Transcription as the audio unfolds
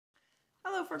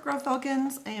Hello, Fur Grove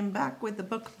Falcons. I am back with the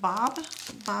book Bob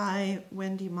by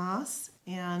Wendy Moss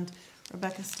and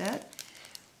Rebecca Stead.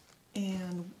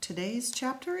 And today's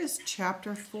chapter is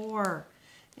chapter 4,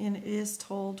 and it is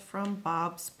told from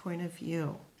Bob's point of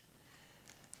view.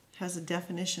 It has a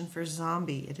definition for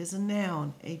zombie. It is a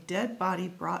noun, a dead body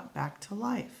brought back to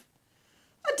life.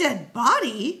 A dead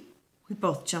body? We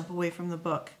both jump away from the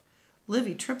book.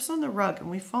 Livy trips on the rug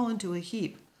and we fall into a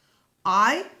heap.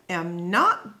 I am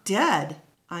not dead,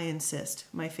 I insist,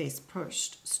 my face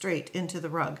pushed straight into the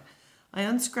rug. I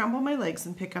unscramble my legs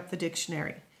and pick up the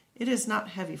dictionary. It is not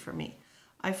heavy for me.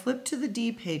 I flip to the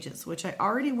D pages, which I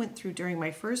already went through during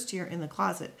my first year in the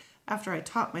closet after I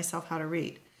taught myself how to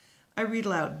read. I read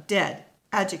aloud, dead,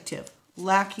 adjective,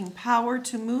 lacking power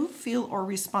to move, feel, or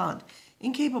respond,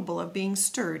 incapable of being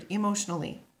stirred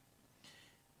emotionally.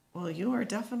 Well, you are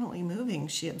definitely moving,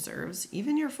 she observes,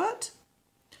 even your foot?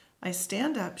 I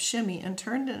stand up, shimmy, and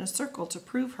turn in a circle to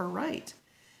prove her right.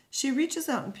 She reaches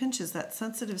out and pinches that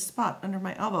sensitive spot under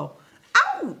my elbow.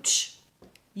 Ouch!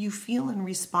 You feel and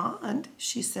respond,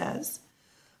 she says.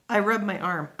 I rub my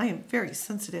arm. I am very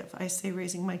sensitive, I say,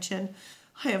 raising my chin.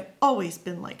 I have always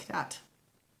been like that.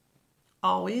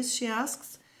 Always, she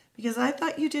asks, because I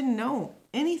thought you didn't know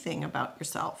anything about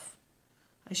yourself.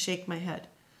 I shake my head.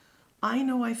 I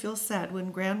know I feel sad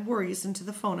when Gran worries into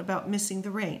the phone about missing the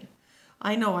rain.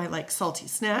 I know I like salty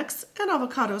snacks and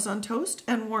avocados on toast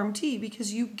and warm tea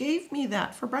because you gave me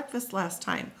that for breakfast last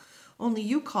time. Only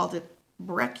you called it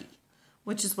brekkie,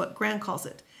 which is what Gran calls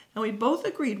it. And we both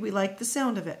agreed we liked the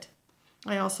sound of it.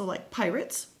 I also like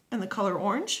pirates and the color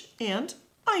orange, and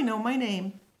I know my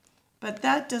name. But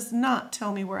that does not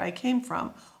tell me where I came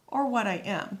from or what I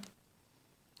am.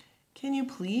 Can you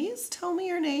please tell me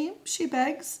your name? She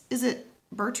begs. Is it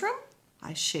Bertram?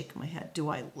 I shake my head. Do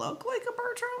I look like a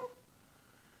Bertram?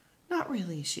 Not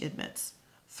really, she admits.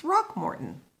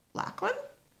 Throckmorton. Lachlan?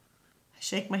 I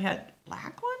shake my head.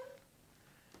 Lachlan?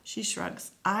 She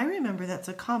shrugs. I remember that's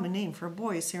a common name for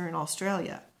boys here in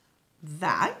Australia.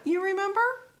 That you remember?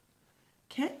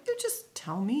 Can't you just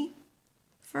tell me?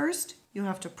 First, you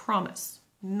have to promise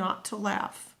not to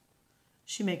laugh.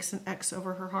 She makes an X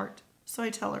over her heart, so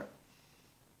I tell her.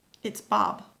 It's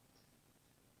Bob.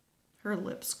 Her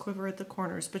lips quiver at the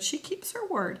corners, but she keeps her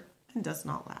word and does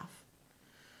not laugh.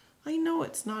 I know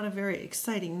it's not a very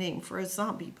exciting name for a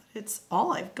zombie, but it's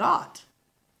all I've got.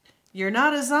 You're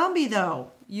not a zombie,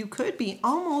 though. You could be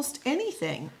almost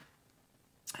anything.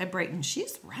 I brighten.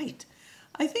 She's right.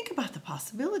 I think about the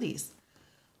possibilities.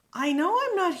 I know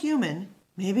I'm not human.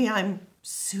 Maybe I'm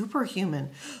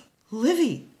superhuman.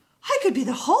 Livy, I could be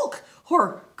the Hulk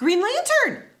or Green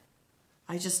Lantern.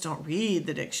 I just don't read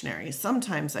the dictionary.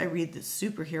 Sometimes I read the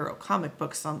superhero comic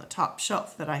books on the top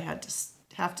shelf that I have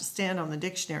to stand on the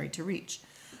dictionary to reach.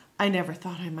 I never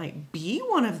thought I might be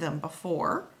one of them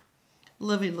before.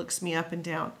 Livy looks me up and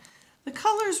down. The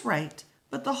color's right,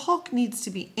 but the Hulk needs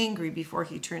to be angry before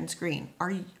he turns green.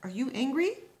 Are you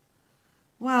angry?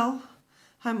 Well,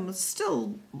 I'm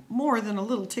still more than a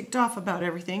little ticked off about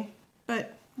everything,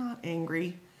 but not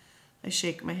angry. I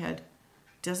shake my head.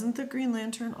 Doesn't the Green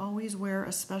Lantern always wear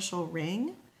a special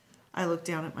ring? I look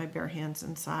down at my bare hands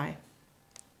and sigh.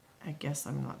 I guess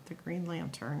I'm not the Green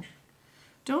Lantern.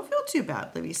 Don't feel too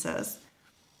bad, Livy says.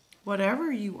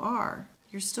 Whatever you are,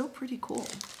 you're still pretty cool.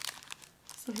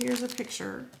 So here's a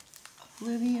picture of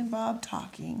Livy and Bob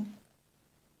talking.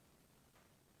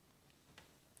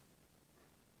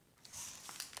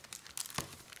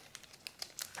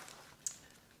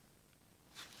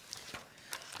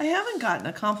 I haven't gotten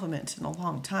a compliment in a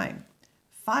long time.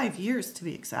 5 years to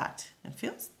be exact. It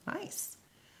feels nice.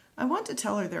 I want to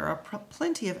tell her there are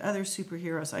plenty of other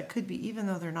superheroes I could be, even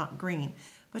though they're not green,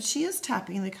 but she is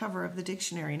tapping the cover of the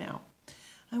dictionary now.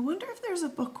 I wonder if there's a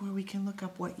book where we can look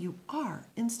up what you are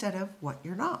instead of what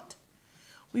you're not.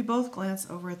 We both glance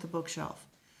over at the bookshelf.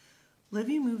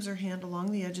 Livy moves her hand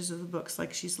along the edges of the books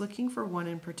like she's looking for one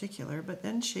in particular, but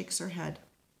then shakes her head.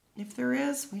 If there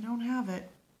is, we don't have it.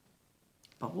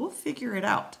 But we'll figure it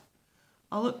out.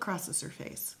 A look crosses her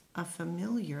face, a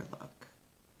familiar look.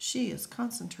 She is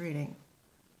concentrating.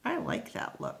 I like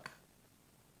that look.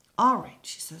 All right,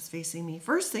 she says, facing me.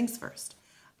 First things first.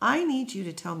 I need you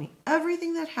to tell me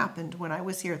everything that happened when I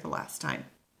was here the last time.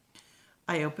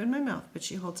 I open my mouth, but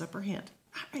she holds up her hand.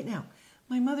 Not right now.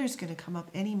 My mother's going to come up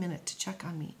any minute to check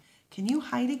on me. Can you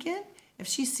hide again? If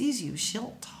she sees you,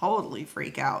 she'll totally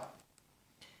freak out.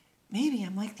 Maybe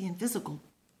I'm like the invisible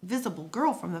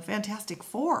girl from the Fantastic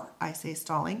Four, I say,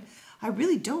 stalling. I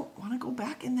really don't want to go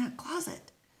back in that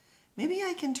closet. Maybe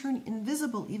I can turn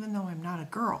invisible even though I'm not a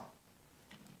girl.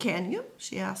 Can you?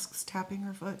 She asks, tapping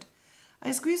her foot.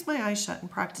 I squeeze my eyes shut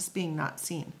and practice being not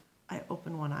seen. I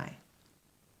open one eye.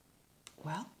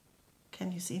 Well,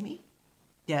 can you see me?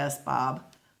 Yes, Bob.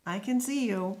 I can see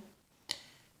you.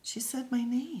 She said my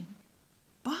name.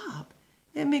 Bob.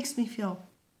 It makes me feel,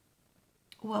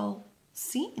 well,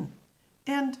 seen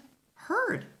and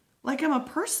heard, like I'm a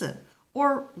person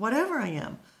or whatever I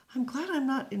am. I'm glad I'm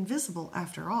not invisible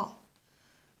after all.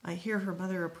 I hear her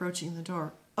mother approaching the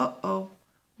door. Uh-oh.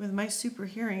 With my super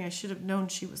hearing, I should have known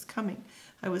she was coming.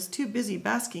 I was too busy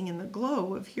basking in the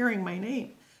glow of hearing my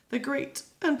name. The great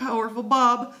and powerful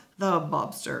Bob, the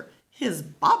Bobster, his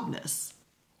Bobness.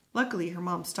 Luckily, her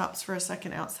mom stops for a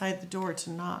second outside the door to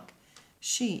knock.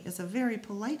 She is a very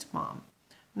polite mom.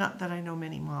 Not that I know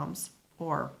many moms,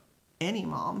 or any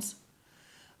moms.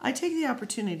 I take the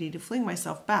opportunity to fling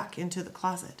myself back into the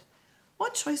closet.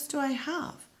 What choice do I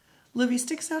have? Livy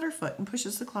sticks out her foot and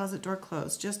pushes the closet door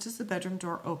closed just as the bedroom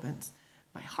door opens.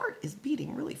 My heart is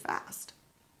beating really fast.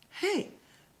 Hey,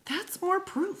 that's more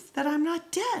proof that I'm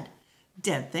not dead.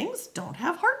 Dead things don't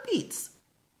have heartbeats.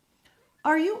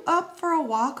 Are you up for a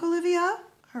walk, Olivia?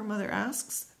 Her mother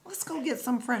asks. Let's go get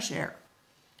some fresh air.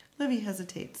 Livy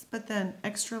hesitates, but then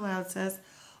extra loud says,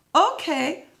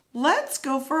 Okay, let's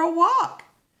go for a walk.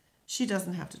 She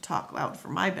doesn't have to talk loud for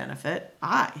my benefit.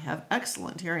 I have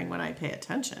excellent hearing when I pay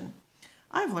attention.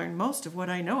 I've learned most of what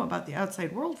I know about the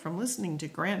outside world from listening to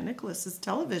Grand Nicholas's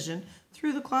television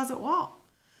through the closet wall.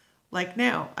 Like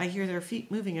now, I hear their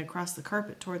feet moving across the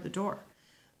carpet toward the door.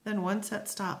 Then one set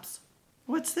stops.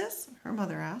 What's this? Her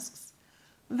mother asks.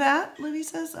 That, Livy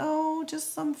says, oh,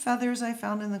 just some feathers I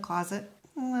found in the closet.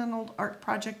 An old art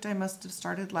project I must have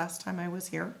started last time I was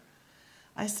here.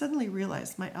 I suddenly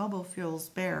realize my elbow feels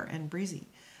bare and breezy.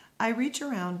 I reach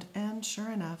around, and sure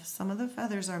enough, some of the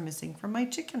feathers are missing from my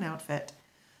chicken outfit.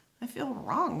 I feel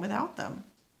wrong without them.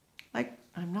 Like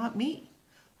I'm not me.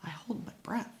 I hold my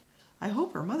breath. I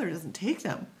hope her mother doesn't take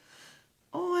them.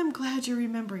 Oh, I'm glad you're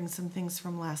remembering some things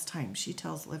from last time, she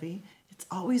tells Livy. It's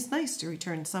always nice to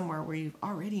return somewhere where you've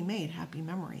already made happy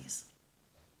memories.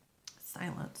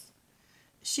 Silence.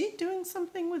 Is she doing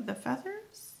something with the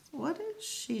feathers? What is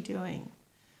she doing?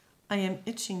 I am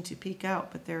itching to peek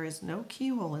out, but there is no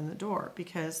keyhole in the door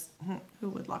because who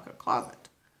would lock a closet?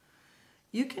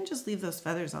 You can just leave those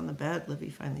feathers on the bed, Livy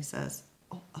finally says.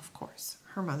 Oh, of course,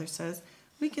 her mother says.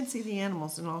 We can see the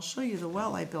animals and I'll show you the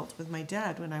well I built with my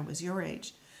dad when I was your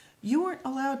age. You weren't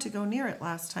allowed to go near it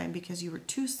last time because you were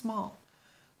too small.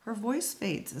 Her voice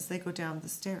fades as they go down the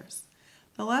stairs.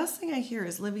 The last thing I hear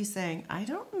is Livy saying, I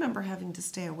don't remember having to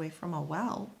stay away from a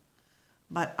well.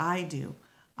 But I do.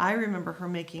 I remember her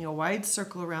making a wide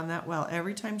circle around that well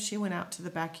every time she went out to the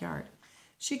backyard.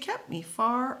 She kept me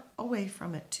far away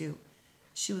from it, too.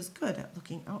 She was good at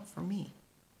looking out for me.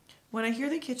 When I hear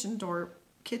the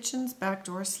kitchen's back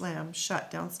door slam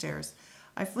shut downstairs,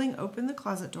 I fling open the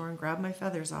closet door and grab my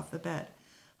feathers off the bed.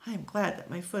 I am glad that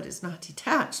my foot is not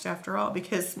detached after all,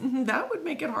 because that would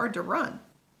make it hard to run.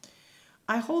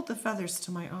 I hold the feathers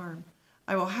to my arm.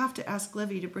 I will have to ask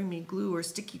Livy to bring me glue or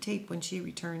sticky tape when she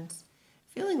returns.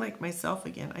 Feeling like myself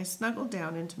again, I snuggle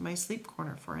down into my sleep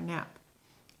corner for a nap.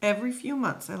 Every few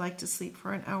months, I like to sleep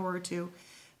for an hour or two.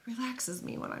 It relaxes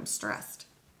me when I'm stressed.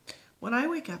 When I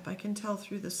wake up, I can tell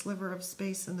through the sliver of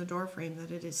space in the doorframe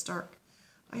that it is dark.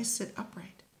 I sit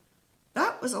upright.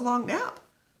 That was a long nap.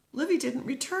 Livy didn't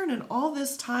return in all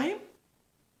this time?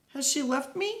 Has she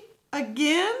left me?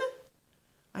 Again?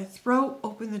 I throw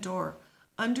open the door.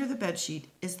 Under the bedsheet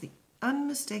is the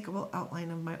unmistakable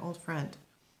outline of my old friend.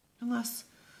 Unless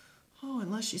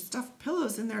she stuffed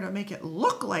pillows in there to make it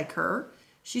look like her.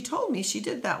 She told me she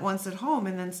did that once at home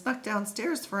and then snuck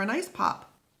downstairs for an ice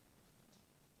pop.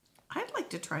 I'd like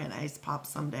to try an ice pop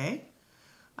someday.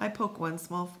 I poke one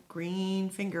small green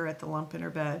finger at the lump in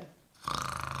her bed.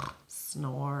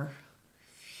 Snore.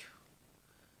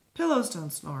 Pillows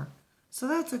don't snore, so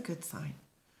that's a good sign.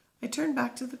 I turn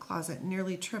back to the closet and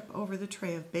nearly trip over the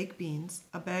tray of baked beans,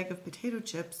 a bag of potato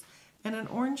chips, and an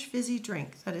orange fizzy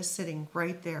drink that is sitting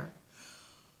right there.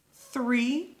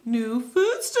 3 new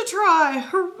foods to try!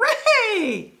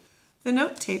 Hooray! The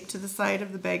note taped to the side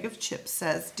of the bag of chips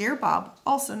says, Dear Bob,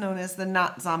 also known as the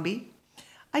Not Zombie,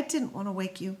 I didn't want to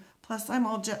wake you, plus I'm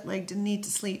all jet-lagged and need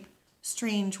to sleep.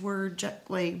 Strange word,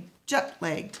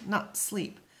 jet-lagged, not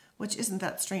sleep, which isn't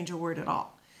that strange a word at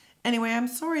all. Anyway, I'm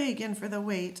sorry again for the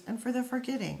wait and for the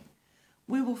forgetting.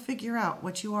 We will figure out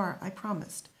what you are, I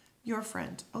promised. Your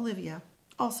friend, Olivia,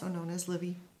 also known as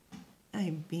Livy.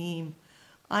 I beam.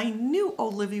 I knew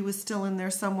old Livy was still in there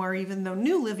somewhere, even though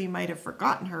new Livy might have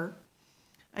forgotten her.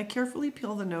 I carefully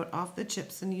peel the note off the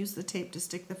chips and use the tape to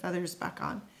stick the feathers back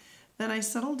on. Then I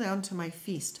settle down to my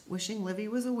feast, wishing Livy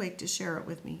was awake to share it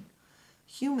with me.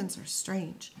 Humans are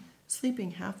strange,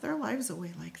 sleeping half their lives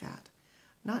away like that.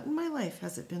 Not in my life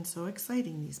has it been so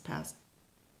exciting these past...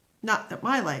 Not that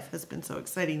my life has been so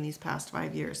exciting these past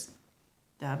 5 years.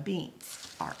 The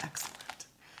beans are excellent.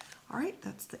 All right,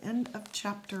 that's the end of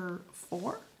chapter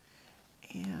 4.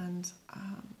 And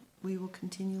we will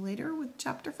continue later with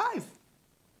chapter 5.